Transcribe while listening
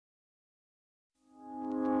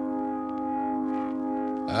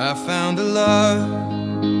I found a love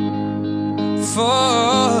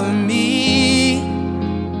for me.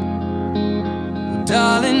 Well,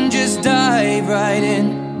 darling, just dive right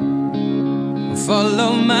in,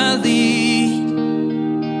 follow my lead.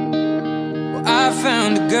 Well, I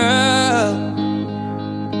found a girl,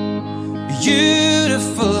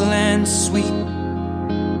 beautiful and sweet.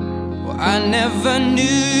 Well, I never knew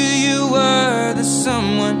you were the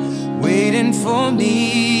someone waiting for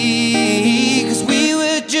me. 'Cause we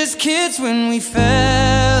were just kids when we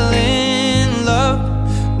fell in love,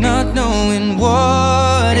 not knowing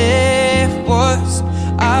what it was.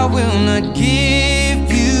 I will not give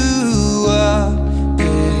you up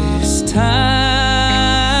this time.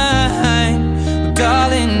 But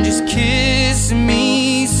darling, just kiss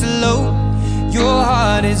me slow. Your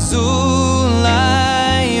heart is all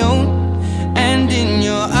I own, and in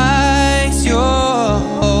your eyes you're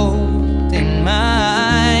holding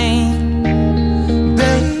mine.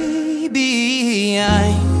 Baby,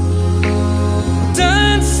 I'm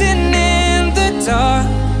dancing in the dark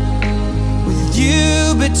with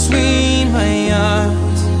you between my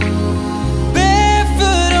arms,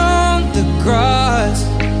 barefoot on the grass.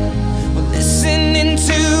 We're listening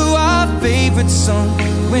to our favorite song.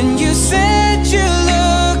 When you said you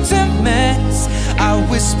looked a mess, I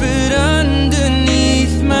whispered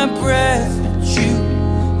underneath my breath, but you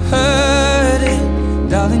heard it.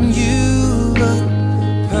 Darling, you look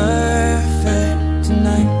perfect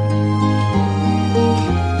tonight.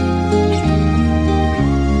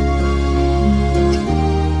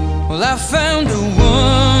 Well, I found a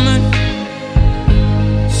woman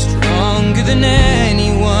stronger than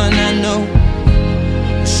anyone I know.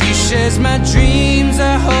 She shares my dreams.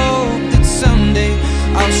 I hope that someday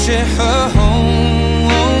I'll share her home.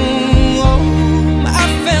 I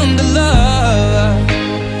found a love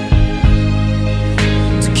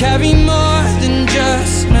to carry more than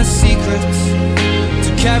just my secrets,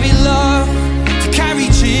 to carry love, to carry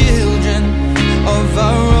children of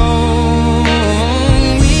our own.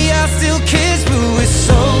 We are still kids, but we're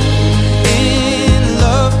so in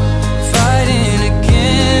love, fighting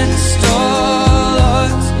against all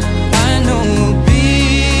odds. I know we'll be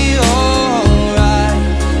alright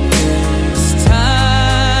this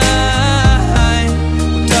time.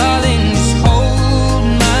 Darling, just hold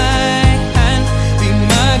my hand, be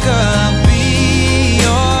my girl, I'll be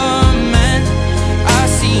your man. I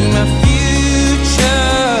see my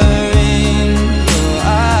future in your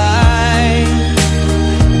eyes.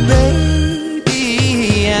 Baby,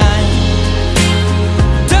 I'm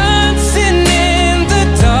dancing in the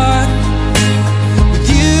dark with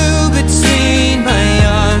you between my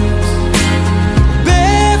arms,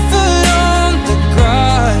 barefoot on the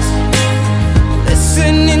grass,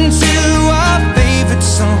 listening to our favorite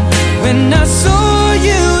song. When I saw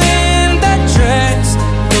you in that dress,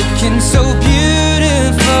 looking so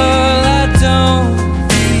beautiful, I don't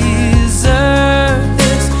deserve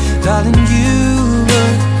this. Darling, you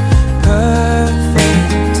look perfect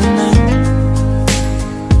tonight.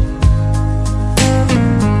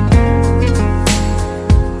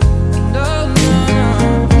 No, no, no.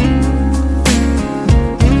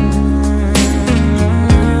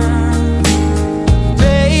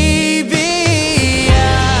 Baby,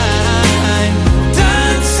 I'm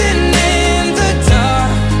dancing in the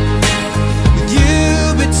dark with you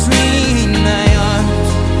between my arms,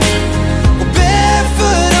 or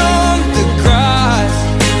barefoot on the grass,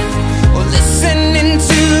 or listening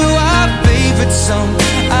to our favorite song.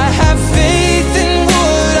 I have faith in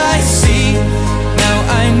what I see. Now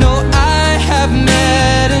I know I have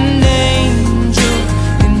met an angel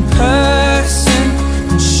in person,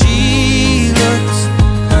 and she looks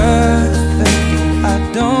perfect. I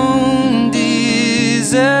don't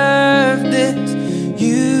deserve this.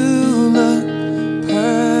 You look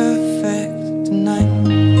perfect tonight.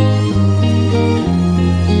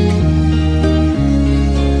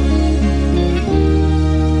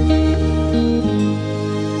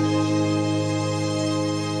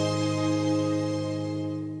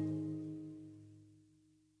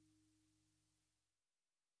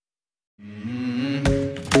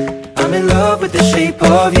 I'm in love with the shape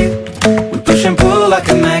of you. We push and pull like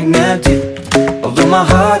a magnet do. Although my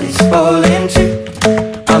heart is falling too,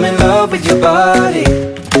 I'm in love with your body.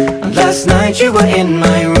 And last night you were in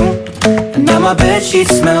my room, and now my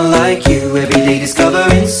bedsheets smell like you. Every day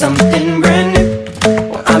discovering something brand new.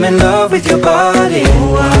 Well, I'm in love with your body.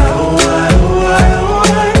 Oh, I, oh, I, oh, I, oh,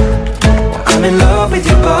 I. Well, I'm in love with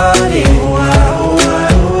your body. Oh, I, oh, I,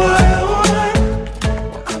 oh, I, oh, I.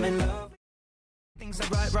 Well, I'm in love. Things are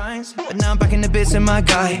right lines, but now I'm back in the biz and my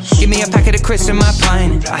guy. Give me a packet of crisps and my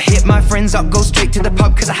pint. I hit my friends up, go straight to the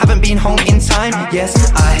pub, cause I haven't been home in time. Yes,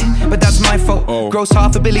 but that's my fault. Gross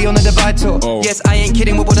 $500 million on the Divide tour. Yes, I ain't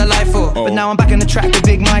kidding, what would I lie for? But now I'm back on the track with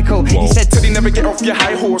Big Michael. He said, Teddy, never get off your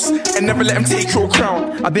high horse and never let him take your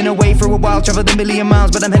crown. I've been away for a while, traveled a million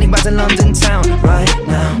miles, but I'm heading back to London town right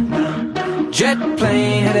now. Jet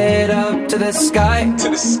plane headed up to the sky. To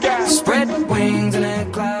the sky. Spread wings in the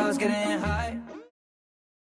clouds, getting